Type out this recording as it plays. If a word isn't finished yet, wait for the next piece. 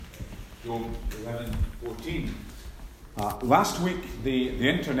Job 11:14. Last week, the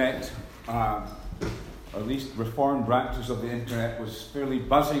internet, or at least reformed branches of the internet, was fairly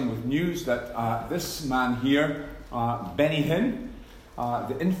buzzing with news that this man here, Benny Hinn,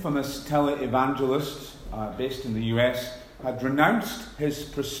 the infamous televangelist based in the US, had renounced his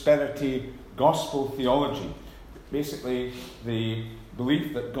prosperity gospel theology. Basically, the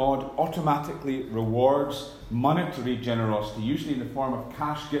belief that God automatically rewards monetary generosity, usually in the form of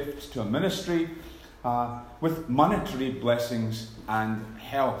cash gifts to a ministry, with monetary blessings and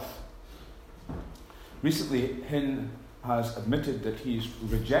health. Recently, Hinn has admitted that he's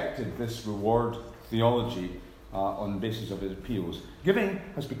rejected this reward theology on the basis of his appeals. Giving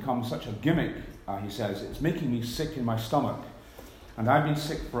has become such a gimmick, he says, it's making me sick in my stomach. And I've been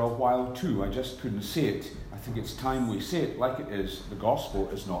sick for a while too, I just couldn't say it. I think it's time we say it like it is. The gospel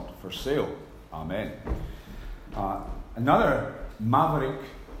is not for sale. Amen. Another maverick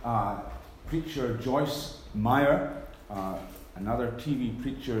preacher, Joyce Meyer, another TV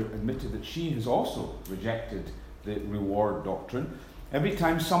preacher, admitted that she has also rejected the reward doctrine. Every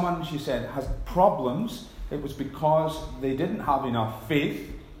time someone, she said, has problems, it was because they didn't have enough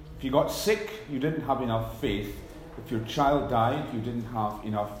faith. If you got sick, you didn't have enough faith. If your child died, you didn't have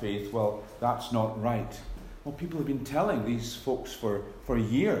enough faith. Well, that's not right. Well, people have been telling these folks for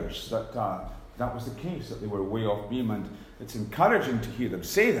years that that was the case, that they were way off beam, and it's encouraging to hear them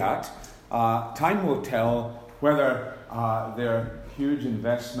say that. Time will tell whether their huge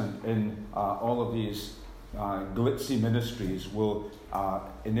investment in all of these glitzy ministries will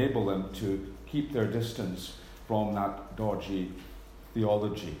enable them to keep their distance from that dodgy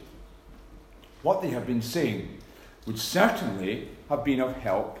theology. What they have been saying would certainly have been of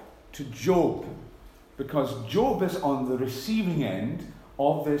help to Job, because Job is on the receiving end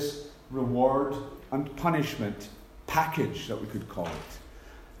of this reward and punishment package, that we could call it.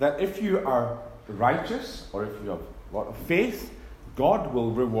 That if you are righteous, or if you have a lot of faith, God will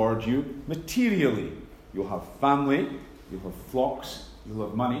reward you materially. You'll have family, you'll have flocks, you'll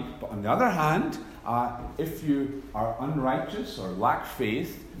have money. But on the other hand, if you are unrighteous or lack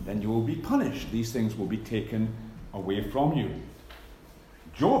faith, then you will be punished. These things will be taken away from you.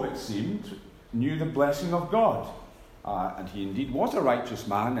 Job, it seemed, knew the blessing of God. And he indeed was a righteous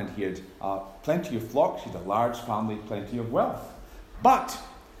man, and he had plenty of flocks, he had a large family, plenty of wealth. But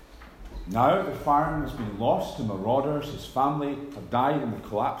now the farm has been lost to marauders, his family have died in the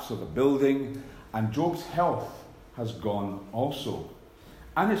collapse of a building, and Job's health has gone also.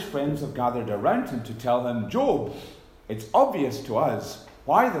 And his friends have gathered around him to tell him, Job, it's obvious to us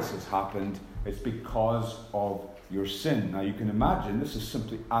why this has happened. It's because of your sin. Now you can imagine this is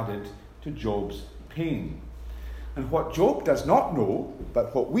simply added to Job's pain. And what Job does not know,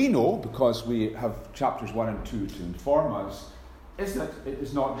 but what we know, because we have chapters 1 and 2 to inform us, is that it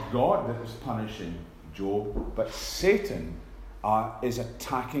is not God that is punishing Job, but Satan is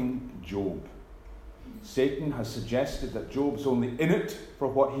attacking Job. Satan has suggested that Job's only in it for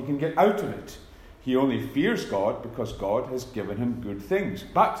what he can get out of it. He only fears God because God has given him good things.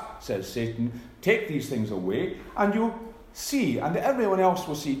 But, says Satan, take these things away and you'll see, and everyone else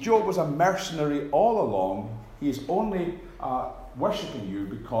will see, Job was a mercenary all along. He is only worshipping you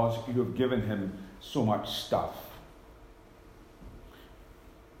because you have given him so much stuff.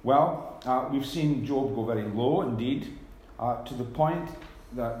 Well, we've seen Job go very low indeed, to the point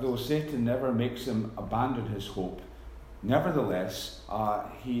that though Satan never makes him abandon his hope, nevertheless,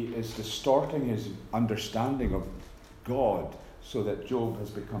 he is distorting his understanding of God so that Job has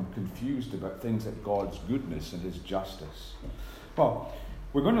become confused about things like God's goodness and his justice. Well,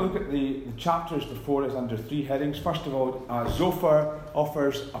 we're going to look at the chapters before us under three headings. First of all, Zophar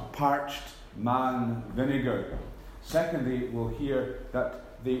offers a parched man vinegar. Secondly, we'll hear that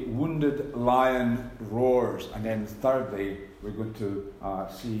the wounded lion roars. And then thirdly, we're going to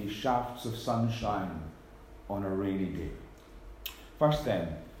see shafts of sunshine on a rainy day. First then,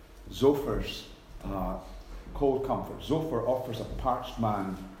 Zophar's cold comfort. Zophar offers a parched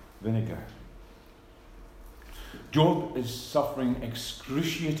man vinegar. Job is suffering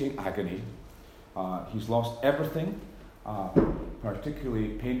excruciating agony. He's lost everything. Particularly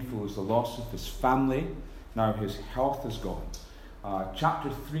painful is the loss of his family. Now his health is gone. Chapter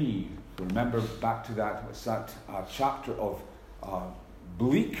 3, remember back to that, it's that chapter of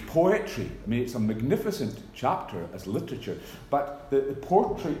bleak poetry. I mean, it's a magnificent chapter as literature, but the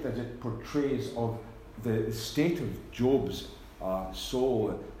portrait that it portrays of the state of Job's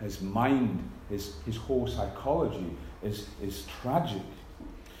soul, his mind, his whole psychology is tragic.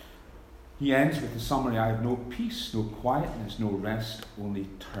 He ends with the summary, I have no peace, no quietness, no rest, only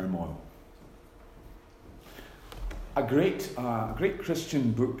turmoil. a great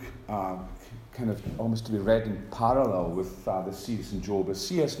Christian book, kind of almost to be read in parallel with the series in Job, is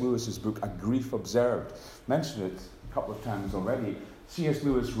C.S. Lewis's book, A Grief Observed. Mentioned it a couple of times already. C.S.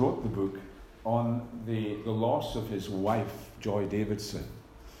 Lewis wrote the book on the loss of his wife, Joy Davidson.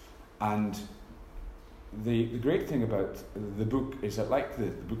 And the great thing about the book is that, like the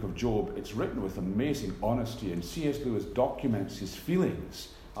book of Job, it's written with amazing honesty, and C.S. Lewis documents his feelings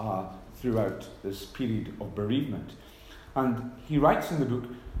throughout this period of bereavement. And he writes in the book,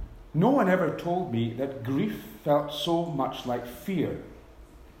 "No one ever told me that grief felt so much like fear.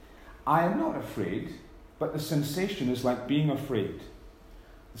 I am not afraid, but the sensation is like being afraid.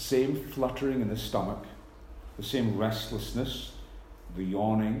 The same fluttering in the stomach, the same restlessness, the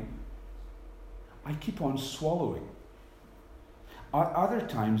yawning. I keep on swallowing. At other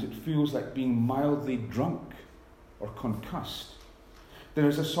times it feels like being mildly drunk or concussed. There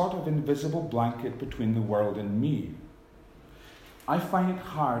is a sort of invisible blanket between the world and me. I find it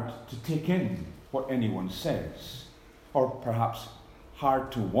hard to take in what anyone says, or perhaps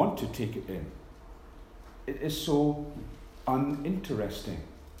hard to want to take it in. It is so uninteresting.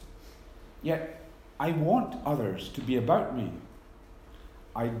 Yet I want others to be about me.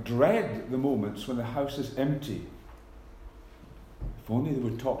 I dread the moments when the house is empty. If only they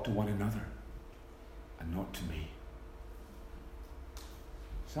would talk to one another and not to me."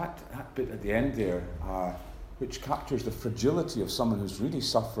 So that bit at the end there, which captures the fragility of someone who's really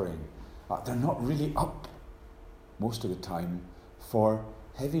suffering. They're not really up most of the time for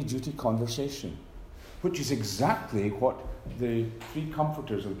heavy-duty conversation, which is exactly what the three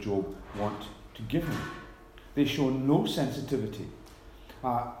comforters of Job want to give him. They show no sensitivity.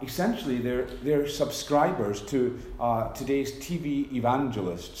 Essentially, they're subscribers to today's TV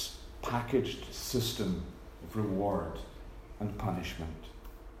evangelists' packaged system of reward and punishment.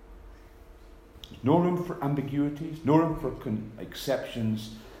 There's no room for ambiguities, no room for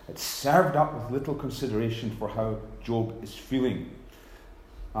exceptions. It's served up with little consideration for how Job is feeling.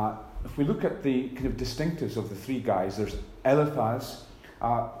 If we look at the kind of distinctives of the three guys, there's Eliphaz,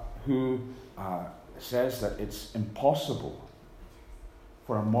 who says that it's impossible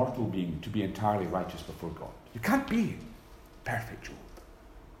for a mortal being to be entirely righteous before God. You can't be perfect, Job.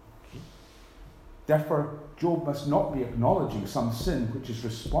 Okay? Therefore, Job must not be acknowledging some sin which is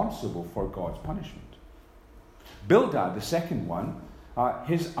responsible for God's punishment. Bildad, the second one,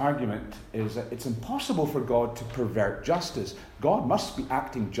 his argument is that it's impossible for God to pervert justice. God must be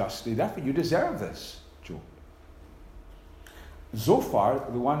acting justly, therefore you deserve this, Job. Zophar,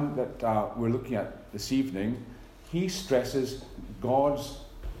 the one that we're looking at this evening, he stresses God's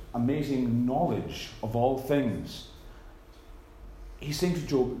amazing knowledge of all things. He's saying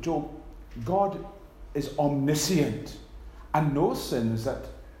to Job, God is omniscient and knows sins that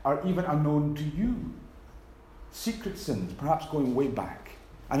are even unknown to you. Secret sins, perhaps going way back.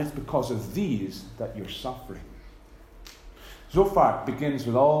 And it's because of these that you're suffering. Zophar begins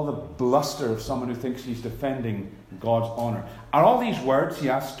with all the bluster of someone who thinks he's defending God's honour. Are all these words he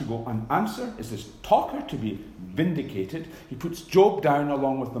asks to go unanswered? Is this talker to be vindicated? He puts Job down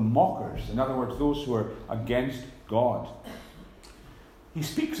along with the mockers. In other words, those who are against God. He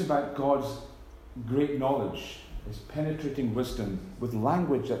speaks about God's great knowledge, his penetrating wisdom, with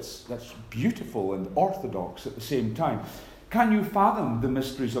language that's beautiful and orthodox at the same time. Can you fathom the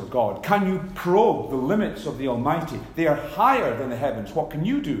mysteries of God? Can you probe the limits of the Almighty? They are higher than the heavens. What can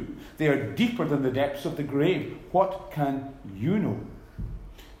you do? They are deeper than the depths of the grave. What can you know?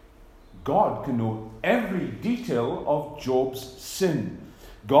 God can know every detail of Job's sin.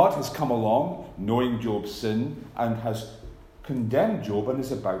 God has come along, knowing Job's sin, and has condemned Job and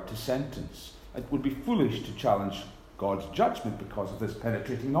is about to sentence. It would be foolish to challenge God's judgment because of this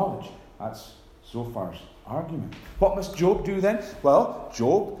penetrating knowledge. That's Zophar's argument. What must Job do then? Well,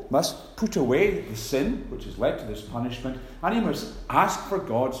 Job must put away the sin which has led to this punishment, and he must ask for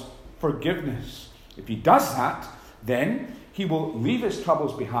God's forgiveness. If he does that, then he will leave his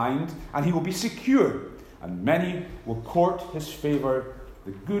troubles behind and he will be secure, and many will court his favour.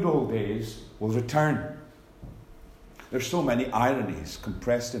 The good old days will return. There's so many ironies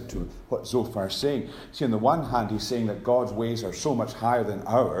compressed into what Zophar is saying. See, on the one hand, he's saying that God's ways are so much higher than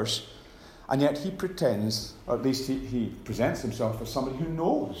ours, and yet he pretends, or at least he presents himself as somebody who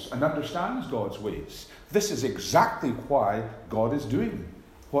knows and understands God's ways. This is exactly why God is doing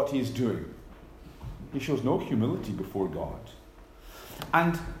what he is doing. He shows no humility before God.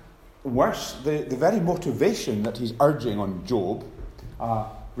 And worse, the very motivation that he's urging on Job,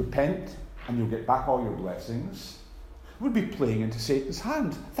 repent and you'll get back all your blessings, would be playing into Satan's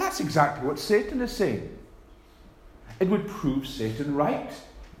hand. That's exactly what Satan is saying. It would prove Satan right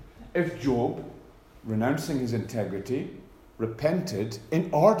if Job renouncing his integrity, repented in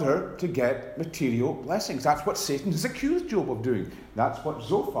order to get material blessings. That's what Satan has accused Job of doing. That's what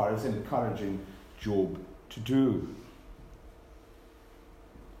Zophar is encouraging Job to do.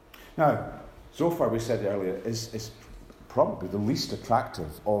 Now, Zophar, we said earlier, is probably the least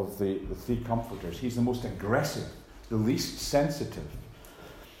attractive of the three comforters. He's the most aggressive, the least sensitive.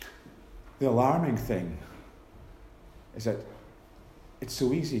 The alarming thing is that it's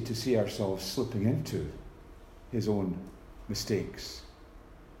so easy to see ourselves slipping into his own mistakes.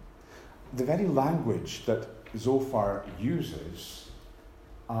 The very language that Zophar uses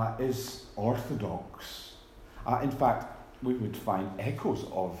is orthodox. In fact, we would find echoes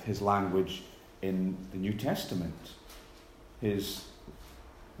of his language in the New Testament. His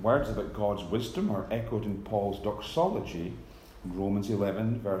words about God's wisdom are echoed in Paul's doxology in Romans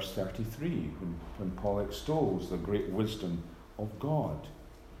 11, verse 33, when Paul extols the great wisdom of God.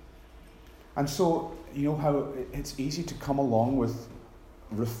 And so, you know how it's easy to come along with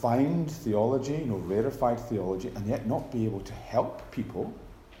refined theology, rarefied theology, and yet not be able to help people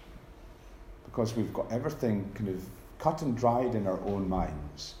because we've got everything kind of cut and dried in our own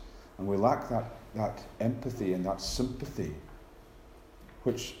minds. And we lack that empathy and that sympathy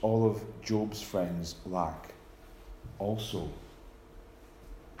which all of Job's friends lack also.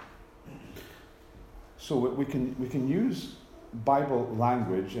 So we can use Bible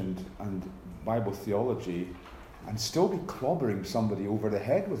language and Bible theology and still be clobbering somebody over the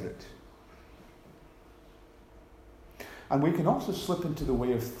head with it. And we can also slip into the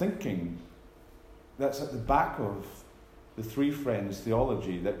way of thinking that's at the back of the three friends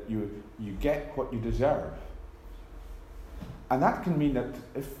theology, that you get what you deserve. And that can mean that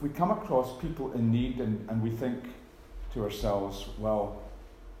if we come across people in need and we think to ourselves, well,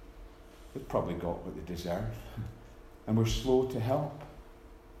 they've probably got what they deserve, and we're slow to help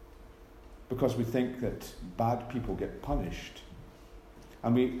because we think that bad people get punished.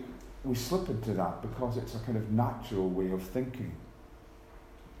 And we slip into that because it's a kind of natural way of thinking.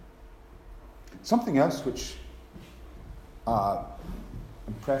 Something else which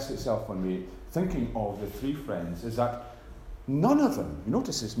impressed itself on me, thinking of the three friends, is that none of them, you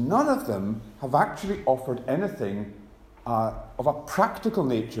notice this, none of them have actually offered anything of a practical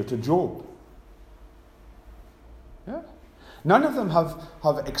nature to Job. Yeah? None of them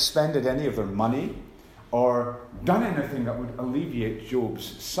have expended any of their money or done anything that would alleviate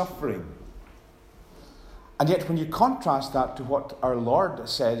Job's suffering. And yet when you contrast that to what our Lord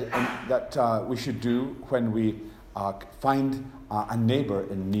said that we should do when we find a neighbour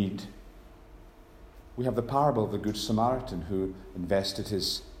in need, we have the parable of the Good Samaritan who invested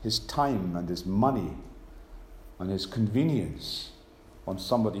his time and his money and his convenience on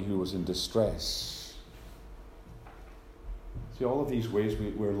somebody who was in distress. See, all of these ways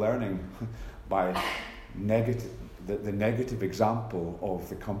we're learning by the negative example of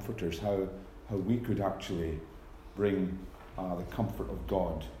the comforters, how we could actually bring the comfort of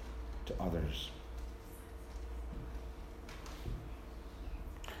God to others.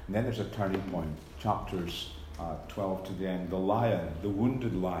 And then there's a turning point, chapters 12 to the end. The lion, the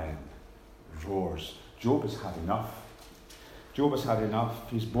wounded lion, roars. Job has had enough. Job has had enough.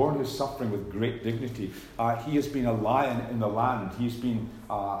 He's borne his suffering with great dignity. He has been a lion in the land. He's been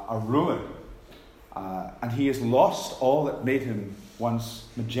a ruin. And he has lost all that made him once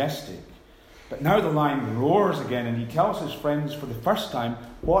majestic. But now the lion roars again, and he tells his friends for the first time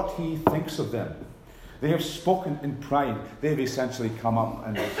what he thinks of them. They have spoken in pride. They have essentially come up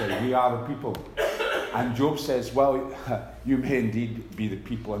and they say, we are the people. And Job says, well, you may indeed be the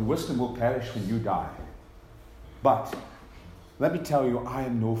people, and wisdom will perish when you die. But let me tell you, I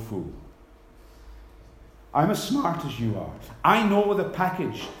am no fool. I'm as smart as you are. I know the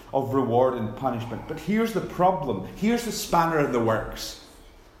package of reward and punishment. But here's the problem. Here's the spanner in the works.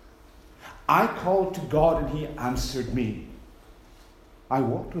 I called to God and he answered me. I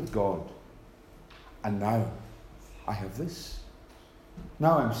walked with God. And now I have this.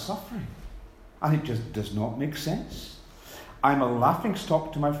 Now I'm suffering. And it just does not make sense. I'm a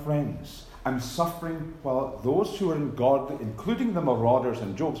laughingstock to my friends. I'm suffering while those who are in God, including the marauders,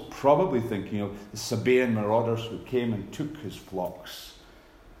 and Job's probably thinking of the Sabaean marauders who came and took his flocks,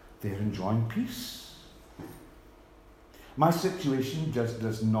 they're enjoying peace. My situation just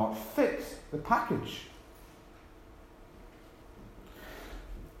does not fit the package.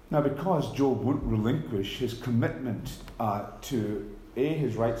 Now, because Job wouldn't relinquish his commitment to A,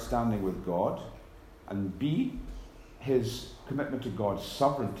 his right standing with God, and B, his commitment to God's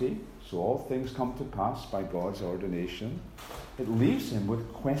sovereignty, so all things come to pass by God's ordination, it leaves him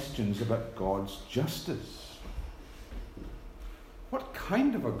with questions about God's justice. What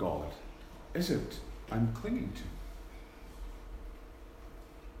kind of a God is it I'm clinging to.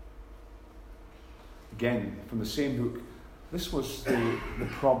 Again, from the same book, this was the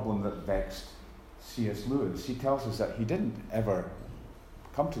problem that vexed C.S. Lewis. He tells us that he didn't ever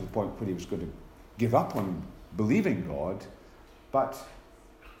come to the point where he was going to give up on believing God, but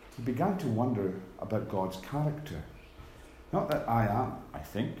he began to wonder about God's character. Not that I am, I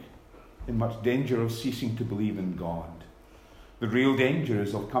think, in much danger of ceasing to believe in God. The real danger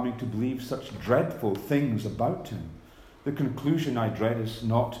is of coming to believe such dreadful things about him. The conclusion I dread is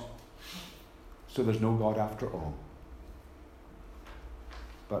not, so there's no God after all,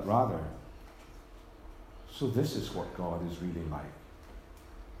 but rather, so this is what God is really like.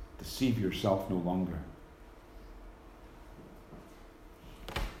 Deceive yourself no longer.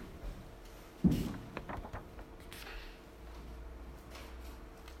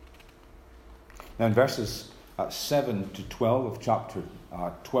 Now in verses 7 to 12 of chapter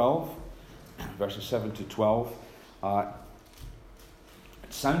 12, verses 7 to 12,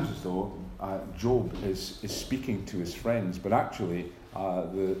 it sounds as though Job is speaking to his friends, but actually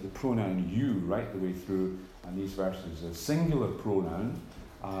the pronoun you right the way through in these verses is a singular pronoun.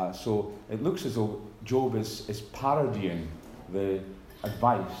 So it looks as though Job is parodying the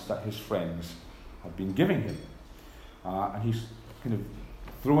advice that his friends have been giving him. And he's kind of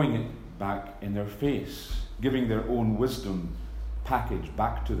throwing it back in their face, giving their own wisdom package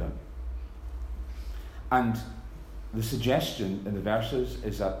back to them. And the suggestion in the verses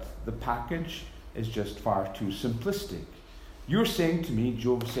is that the package is just far too simplistic. You're saying to me,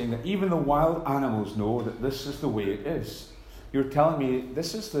 Job is saying, that even the wild animals know that this is the way it is. You're telling me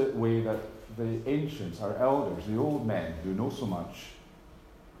this is the way that the ancients, our elders, the old men who know so much,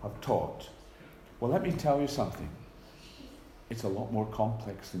 have taught. Well, let me tell you something. It's a lot more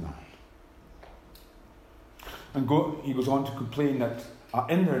complex than that. And he goes on to complain that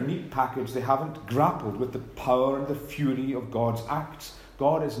in their neat package they haven't grappled with the power and the fury of God's acts.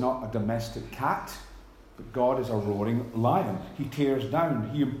 God is not a domestic cat, but God is a roaring lion. He tears down,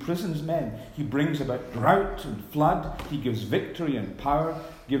 he imprisons men, he brings about drought and flood, he gives victory and power,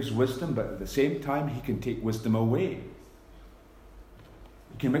 gives wisdom, but at the same time he can take wisdom away.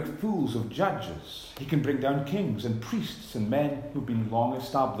 He can make fools of judges. He can bring down kings and priests and men who've been long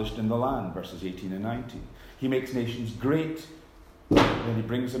established in the land, verses 18 and 19. He makes nations great, then he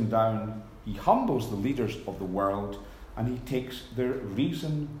brings them down. He humbles the leaders of the world, and he takes their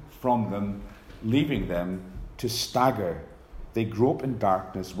reason from them, leaving them to stagger. They grope in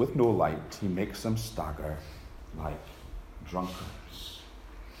darkness with no light. He makes them stagger like drunkards.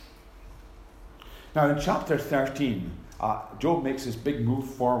 Now in chapter 13, Job makes this big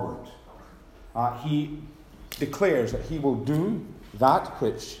move forward. He declares that he will do that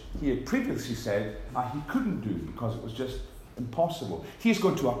which he had previously said he couldn't do because it was just impossible. He's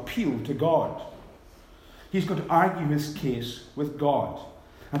going to appeal to God. He's going to argue his case with God.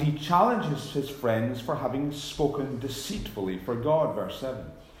 And he challenges his friends for having spoken deceitfully for God, verse 7.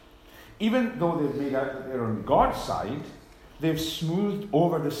 Even though they've made out that they're on God's side, they've smoothed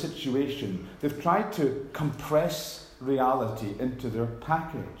over the situation. They've tried to compress reality into their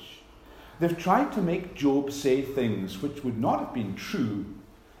package. They've tried to make Job say things which would not have been true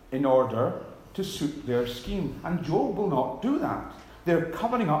in order to suit their scheme. And Job will not do that. They're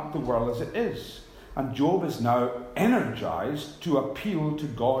covering up the world as it is. And Job is now energized to appeal to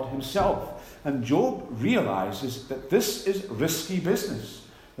God himself. And Job realizes that this is risky business,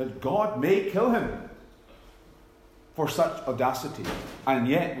 that God may kill him for such audacity. And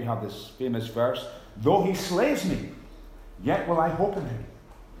yet we have this famous verse, though he slays me, yet will I hope in him.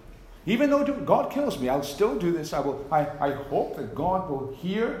 Even though God kills me, I'll still do this. I hope that God will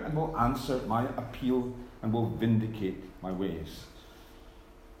hear and will answer my appeal and will vindicate my ways.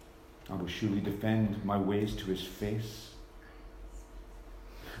 I will surely defend my ways to his face.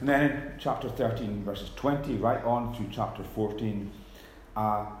 And then in chapter 13, verses 20, right on through chapter 14,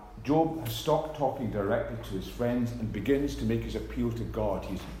 Job has stopped talking directly to his friends and begins to make his appeal to God.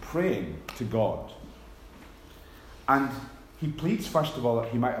 He's praying to God. And he pleads, first of all,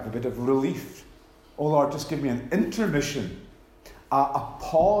 that he might have a bit of relief. Oh Lord, just give me an intermission, a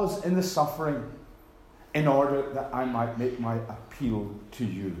pause in the suffering in order that I might make my appeal to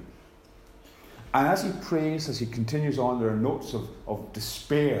you. And as he prays, as he continues on, there are notes of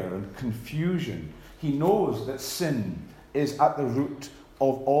despair and confusion. He knows that sin is at the root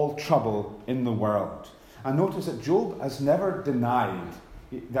of all trouble in the world. And notice that Job has never denied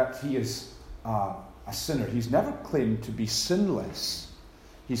that he is a sinner. He's never claimed to be sinless.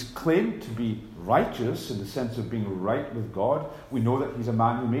 He's claimed to be righteous in the sense of being right with God. We know that he's a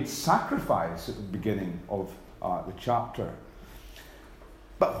man who made sacrifice at the beginning of the chapter.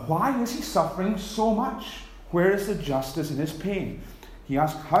 But why is he suffering so much? Where is the justice in his pain? He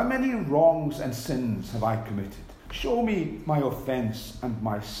asked, how many wrongs and sins have I committed? Show me my offense and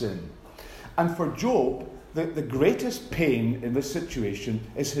my sin. And for Job, the greatest pain in this situation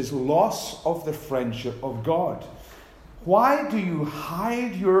is his loss of the friendship of God. Why do you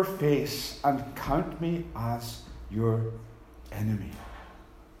hide your face and count me as your enemy?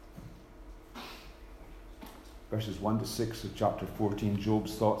 Verses 1 to 6 of chapter 14,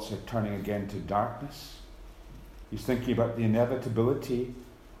 Job's thoughts are turning again to darkness. He's thinking about the inevitability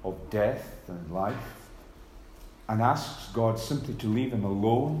of death and life, and asks God simply to leave him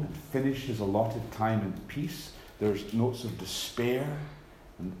alone and finish his allotted time in peace. There's notes of despair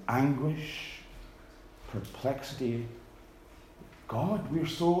and anguish, perplexity. God, we're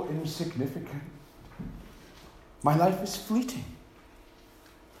so insignificant. My life is fleeting.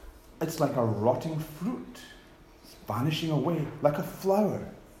 It's like a rotting fruit. It's vanishing away, like a flower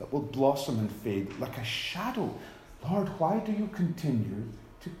that will blossom and fade, like a shadow. Lord, why do you continue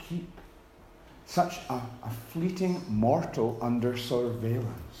to keep such a fleeting mortal under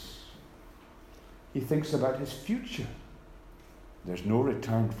surveillance? He thinks about his future. There's no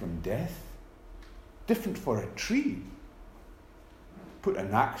return from death. Different for a tree. Put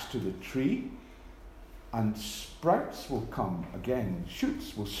an axe to the tree, and sprouts will come again.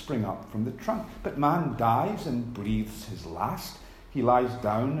 Shoots will spring up from the trunk. But man dies and breathes his last. He lies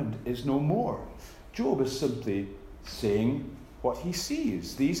down and is no more. Job is simply saying what he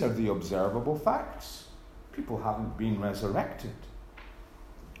sees. These are the observable facts. People haven't been resurrected.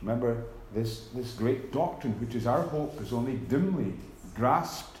 Remember, this great doctrine, which is our hope, is only dimly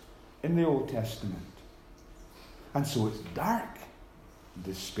grasped in the Old Testament. And so it's dark,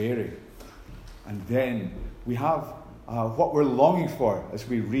 despairing. And then we have what we're longing for as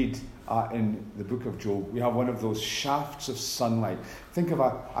we read in the book of Job. We have one of those shafts of sunlight. Think of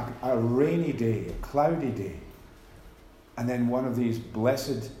a rainy day, a cloudy day. And then one of these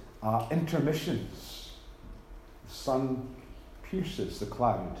blessed intermissions. The sun pierces the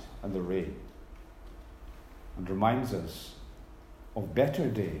cloud and the rain and reminds us of better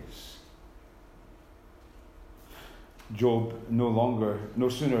days. Job no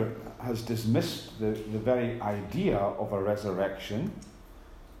sooner has dismissed the very idea of a resurrection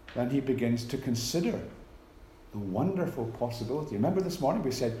than he begins to consider the wonderful possibility. Remember this morning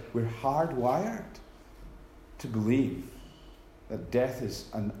we said we're hardwired to believe that death is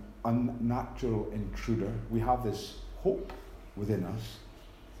an unnatural intruder. We have this hope within us,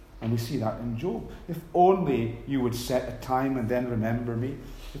 and we see that in Job. If only you would set a time and then remember me.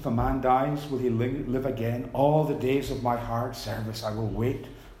 If a man dies, will he live again? All the days of my hard service I will wait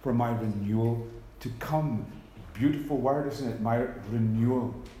for my renewal to come. Beautiful word, isn't it? My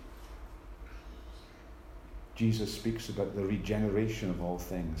renewal. Jesus speaks about the regeneration of all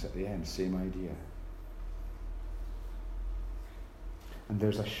things at the end. Same idea. And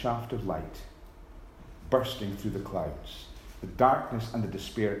there's a shaft of light bursting through the clouds. The darkness and the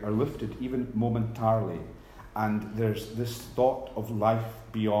despair are lifted even momentarily. And there's this thought of life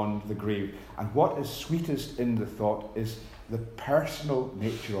beyond the grave. And what is sweetest in the thought is the personal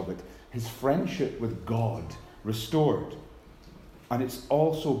nature of it. His friendship with God restored. And it's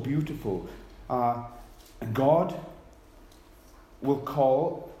also beautiful. God will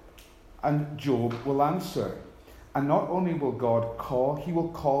call and Job will answer. And not only will God call, he will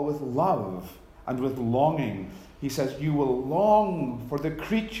call with love and with longing. He says, you will long for the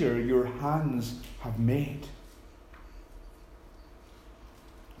creature your hands have made.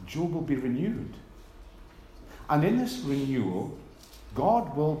 Job will be renewed. And in this renewal,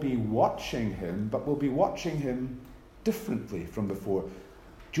 God will be watching him, but will be watching him differently from before.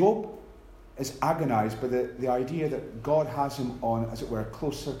 Job is agonized by the idea that God has him on, as it were,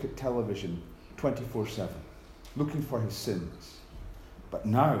 closed-circuit television 24/7, looking for his sins. But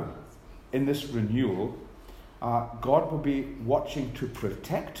now, in this renewal, God will be watching to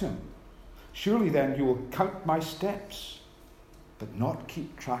protect him. Surely then you will count my steps, but not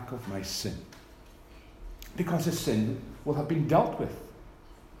keep track of my sin. Because his sin will have been dealt with.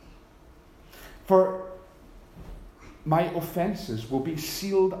 For my offences will be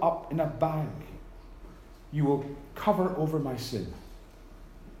sealed up in a bag. You will cover over my sin.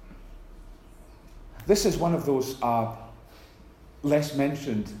 This is one of those less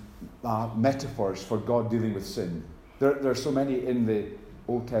mentioned metaphors for God dealing with sin. There are so many in the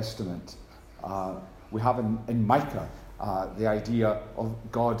Old Testament. We have in Micah the idea of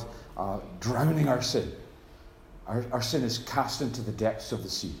God drowning our sin. Our sin is cast into the depths of the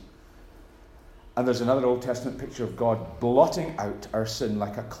sea. And there's another Old Testament picture of God blotting out our sin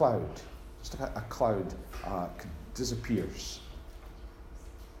like a cloud. Just like a cloud disappears.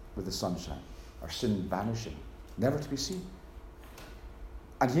 with the sunshine. Our sin vanishing, never to be seen.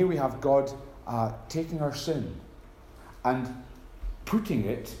 And here we have God taking our sin and putting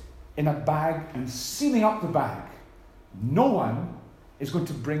it in a bag and sealing up the bag. No one is going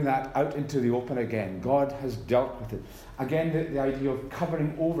to bring that out into the open again. God has dealt with it. Again, the idea of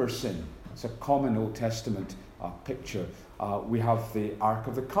covering over sin. It's a common Old Testament picture. We have the Ark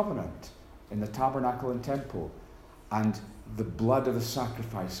of the Covenant in the tabernacle and temple, and the blood of the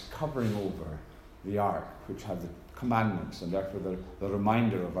sacrifice covering over the Ark, which had the commandments, and therefore the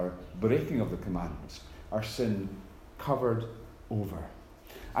reminder of our breaking of the commandments, our sin covered over.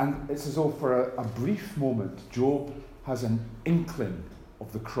 And it's as though for a brief moment, Job has an inkling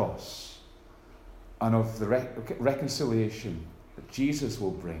of the cross and of the reconciliation that Jesus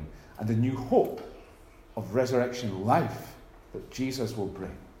will bring, and the new hope of resurrection life that Jesus will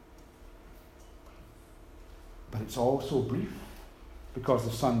bring. But it's also brief, because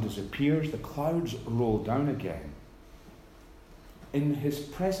the sun disappears, the clouds roll down again. In his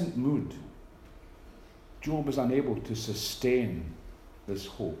present mood, Job is unable to sustain this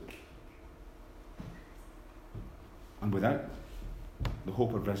hope. And without the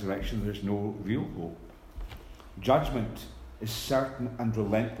hope of resurrection, there's no real hope. Judgment is certain and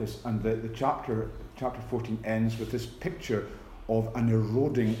relentless, and the chapter 14 ends with this picture of an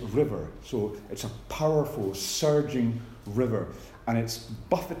eroding river. So it's a powerful, surging river, and it's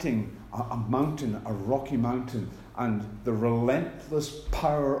buffeting a mountain, a rocky mountain, and the relentless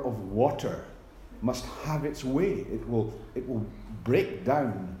power of water must have its way. It will break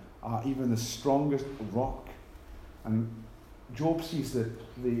down even the strongest rock. And Job sees the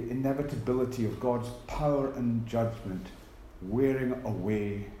inevitability of God's power and judgment wearing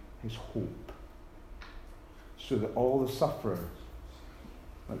away his hope, so that all the sufferer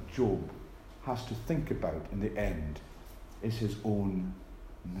that Job has to think about in the end is his own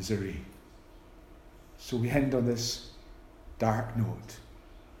misery. So we end on this dark note.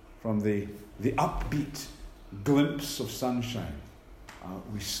 From the upbeat glimpse of sunshine,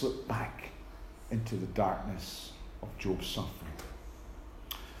 we slip back into the darkness of Job's suffering.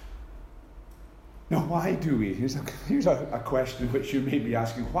 Now, why do we? Here's a question which you may be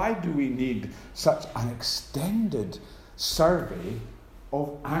asking. Why do we need such an extended survey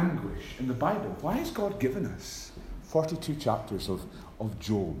of anguish in the Bible? Why has God given us 42 chapters of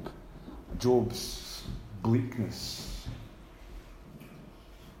Job? Job's bleakness.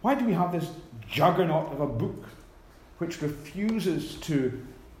 Why do we have this juggernaut of a book which refuses to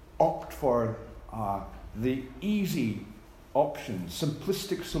opt for the easy options,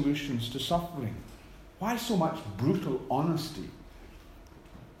 simplistic solutions to suffering? Why so much brutal honesty?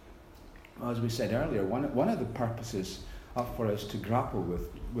 Well, as we said earlier, one of the purposes for us to grapple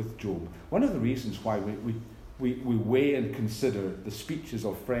with Job, one of the reasons why we weigh and consider the speeches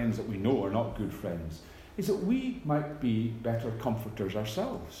of friends that we know are not good friends, is that we might be better comforters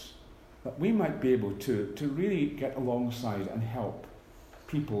ourselves. That we might be able to really get alongside and help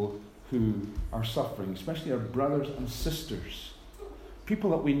people who are suffering, especially our brothers and sisters,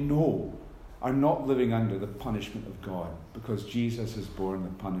 people that we know are not living under the punishment of God because Jesus has borne the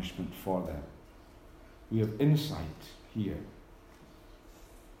punishment for them. We have insight here.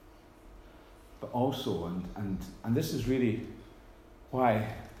 But also, and this is really why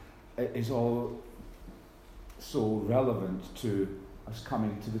it is all so relevant to us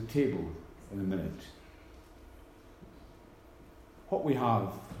coming to the table in a minute. What we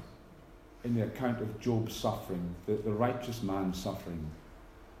have in the account of Job's suffering, the righteous man's suffering,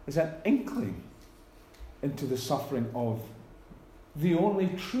 is an inkling into the suffering of the only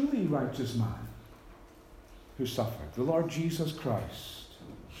truly righteous man who suffered, the Lord Jesus Christ.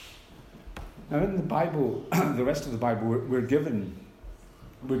 Now in the Bible, the rest of the Bible, we're given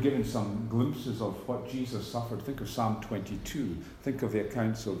some glimpses of what Jesus suffered. Think of Psalm 22. Think of the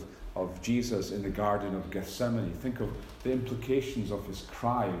accounts of Jesus in the Garden of Gethsemane. Think of the implications of his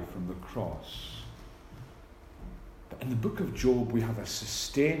cry from the cross. But in the book of Job, we have a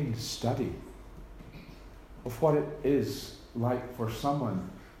sustained study of what it is like for someone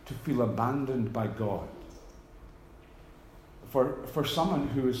to feel abandoned by God. For someone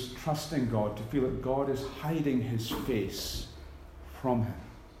who is trusting God to feel that God is hiding his face from him.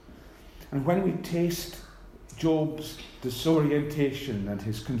 And when we taste Job's disorientation and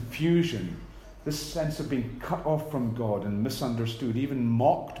his confusion, this sense of being cut off from God and misunderstood, even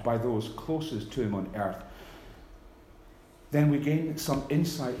mocked by those closest to him on earth, then we gain some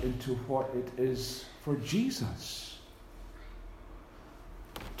insight into what it is for Jesus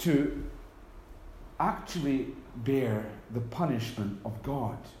to actually bear the punishment of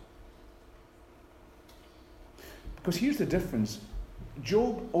God. Because here's the difference.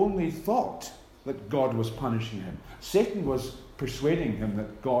 Job only thought that God was punishing him. Satan was persuading him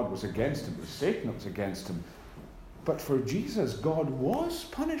that God was against him. It was Satan that was against him. But for Jesus, God was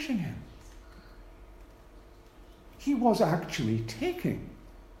punishing him. He was actually taking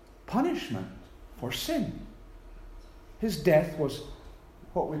punishment for sin. His death was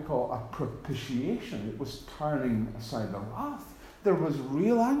what we call a propitiation. It was turning aside the wrath. There was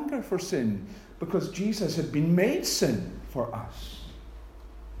real anger for sin because Jesus had been made sin for us.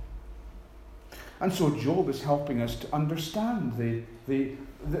 And so Job is helping us to understand the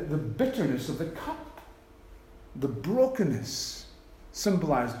bitterness of the cup, the brokenness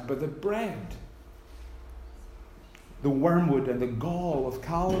symbolized by the bread, the wormwood and the gall of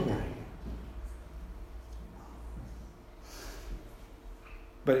Calvary.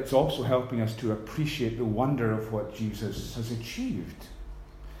 But it's also helping us to appreciate the wonder of what Jesus has achieved.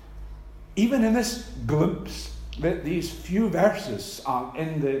 Even in this glimpse, these few verses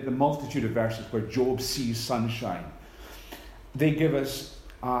in the multitude of verses where Job sees sunshine, they give us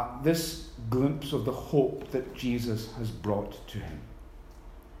this glimpse of the hope that Jesus has brought to him.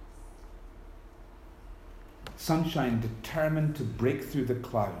 Sunshine determined to break through the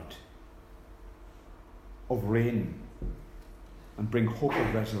cloud of rain and bring hope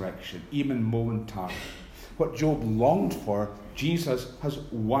of resurrection, even momentarily. What Job longed for, Jesus has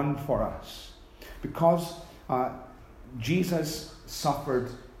won for us. Because Jesus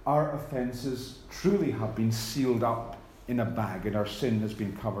suffered, our offences truly have been sealed up in a bag and our sin has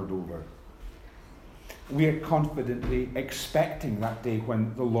been covered over. We are confidently expecting that day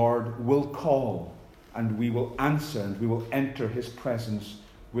when the Lord will call and we will answer and we will enter his presence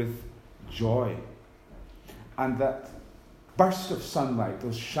with joy. And that burst of sunlight,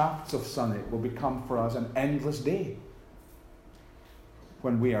 those shafts of sunlight will become for us an endless day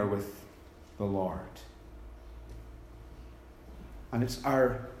when we are with the Lord. And it's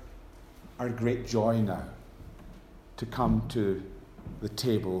our great joy now to come to the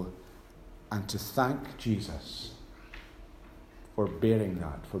table and to thank Jesus for bearing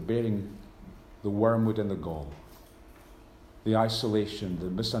that, for bearing the wormwood and the gall, the isolation, the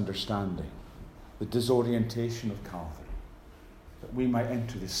misunderstanding, the disorientation of Calvary, that we might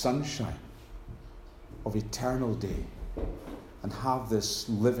enter the sunshine of eternal day and have this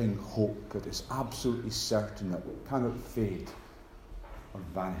living hope that is absolutely certain, that cannot fade or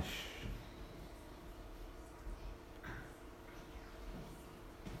vanish.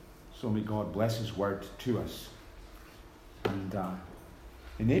 So may God bless his word to us and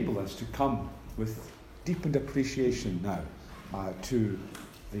enable us to come with deepened appreciation now to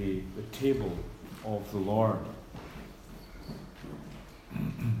the table of the Lord.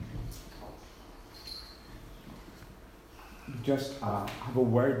 Just have a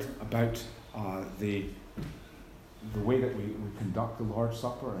word about the way that we conduct the Lord's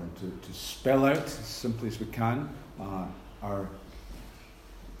Supper, and to spell out as simply as we can our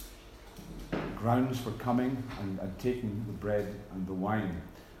grounds for coming and taking the bread and the wine.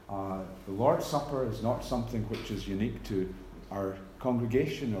 The Lord's Supper is not something which is unique to our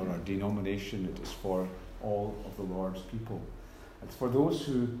congregation or our denomination. It is for all of the Lord's people. It's for those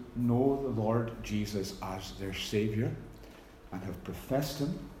who know the Lord Jesus as their Saviour and have professed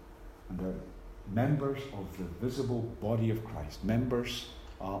him and are members of the visible body of Christ, members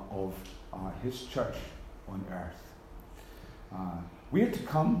of his church on earth. We are to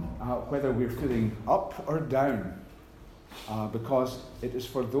come whether we're feeling up or down, because it is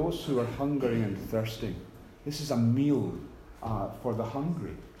for those who are hungering and thirsting. This is a meal for the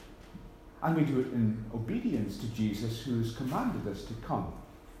hungry. And we do it in obedience to Jesus, who has commanded us to come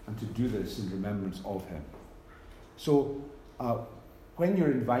and to do this in remembrance of him. So when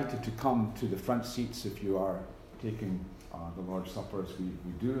you're invited to come to the front seats, if you are taking the Lord's Supper, as we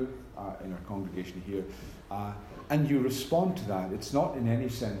do in our congregation here, and you respond to that, it's not in any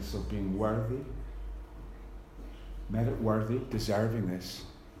sense of being worthy, merit-worthy, deserving this,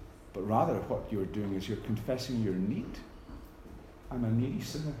 but rather what you're doing is you're confessing your need. I'm a needy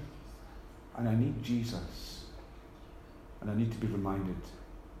sinner, and I need Jesus, and I need to be reminded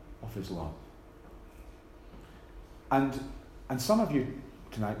of his love. And some of you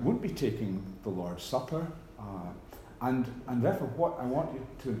tonight won't be taking the Lord's Supper, and therefore what I want you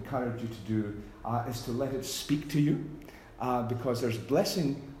to encourage you to do is to let it speak to you, because there's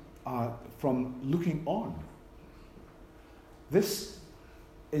blessing from looking on. This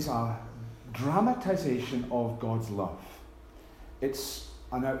is a dramatization of God's love. It's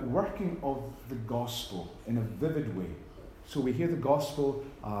an outworking of the gospel in a vivid way. So we hear the gospel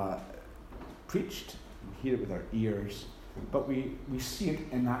preached, we hear it with our ears, but we see it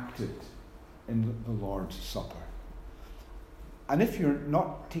enacted in the Lord's Supper. And if you're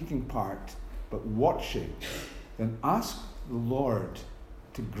not taking part, but watching, then ask the Lord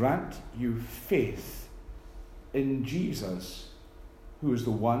to grant you faith in Jesus, who is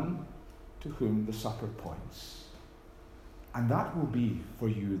the one to whom the supper points. And that will be for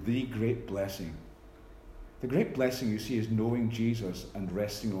you the great blessing. The great blessing, you see, is knowing Jesus and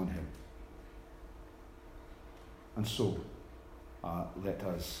resting on him. And so, let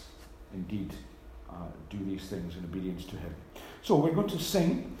us indeed do these things in obedience to him. So we're going to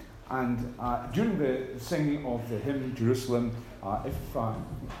sing, and during the singing of the hymn, Jerusalem, if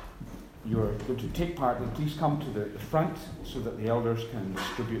you're going to take part, then please come to the front so that the elders can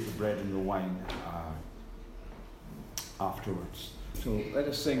distribute the bread and the wine afterwards. So let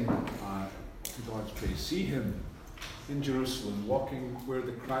us sing to God's praise. See him in Jerusalem, walking where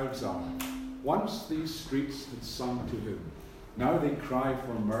the crowds are. Once these streets had sung to him, now they cry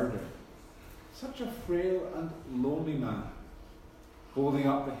for murder. Such a frail and lonely man, holding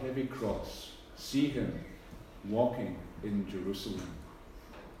up the heavy cross. See him walking in Jerusalem,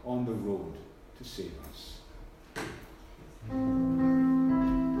 on the road to save us.